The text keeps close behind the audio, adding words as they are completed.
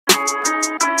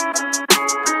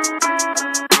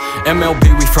MLB,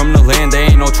 we from the land, there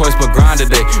ain't no choice but grind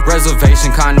today.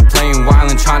 Reservation, contemplating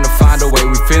wildin', trying to find a way.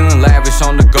 We feeling lavish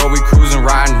on the go, we cruising,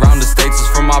 riding round the states. It's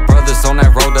from my brothers on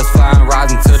that road that's flying,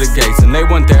 rising to the gates. And they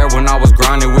weren't there when I was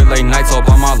grinding with late nights all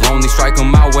by my lonely. Strike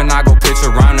 'em out when I go pitch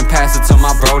around and pass it to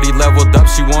my brody. Leveled up,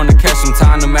 she wanna catch some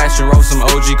time to match and roll some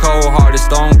OG. Cold hearted,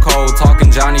 stone cold,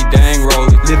 talking Johnny dang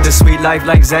rolly. Live the sweet life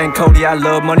like Zach and Cody. I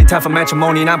love money, time for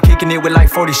matrimony, and I'm kicking it with like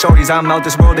 40 shorties. I'm out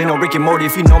this world, ain't no Rick and Morty.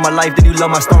 If you know my life, then you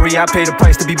love my story. I paid the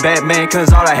price to be Batman,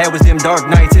 cause all I had was them dark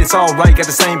nights. It's alright, got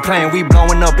the same plan, we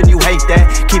blowing up and you hate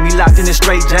that. Keep me locked in the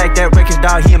straight jack, that ReckiiGe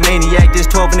dog, he a maniac. This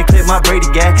 12 in the clip, my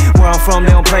Brady gat. Where I'm from,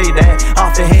 they don't play that.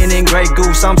 Off the hand in Grey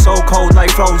Goose, I'm so cold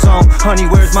like Frozone. Honey,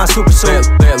 where's my super suit?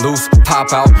 Let loose,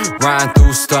 pop out, rhyme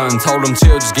through stun. Told them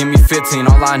chill, just give me 15,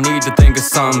 all I need to think of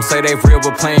some. Say they real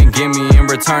but playing gimme, in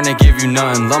return they give you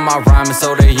none. Love my rhyming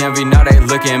so they envy, now they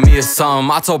look at me as some.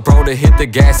 I told bro to hit the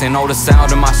gas and know the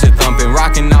sound of my shit thumping.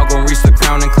 Rocking out, gon' reach the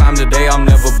crown and climb today, I'm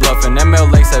never bluffing.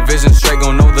 MLA's that vision straight,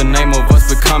 gon' know the name of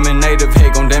us becoming native. Hey,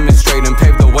 gon' demonstrate and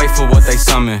pave the way for what they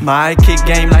summon. My kick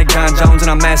game like John Jones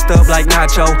and I'm masked up like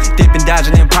Nacho. Dipping,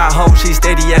 dodging in potholes, she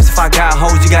steady ass if I got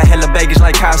hoes. You got hella baggage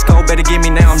like Costco, better give me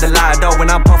now, I'm the Lido. When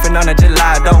I'm puffing on a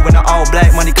gelato, when the all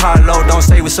black money car low. Don't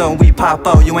say what's up when we pop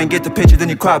out, you ain't get the picture then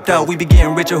you cropped out. We be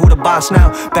getting richer, who the boss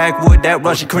now? Backwood, that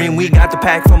Russian cream, we got the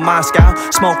pack from Moscow.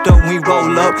 Smoked up when we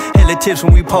roll up, hella tips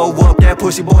when we pull up. That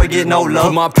pussy boy get no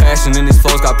love. Put my passion in these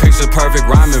flows, got picture perfect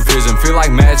rhyming vision. Feel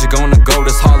like magic on the go,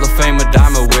 this Hall of Fame a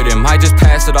diamond with him. Might just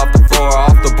pass it off the floor,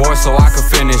 off the board so I could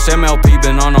finish. MLB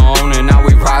been on our own and now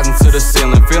we rising to the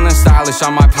ceiling. Feeling stylish, I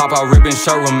might pop out ribbon,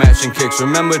 showroom matching kicks.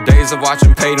 Remember days of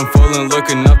watching Paid in Full and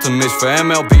looking up to Mitch. For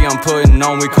MLB I'm putting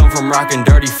on, we come from rocking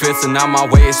dirty fits. And now my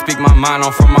way is speak my mind,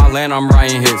 on from my land, I'm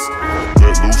writing hits.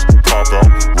 Let loose, pop out,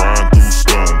 rhyme through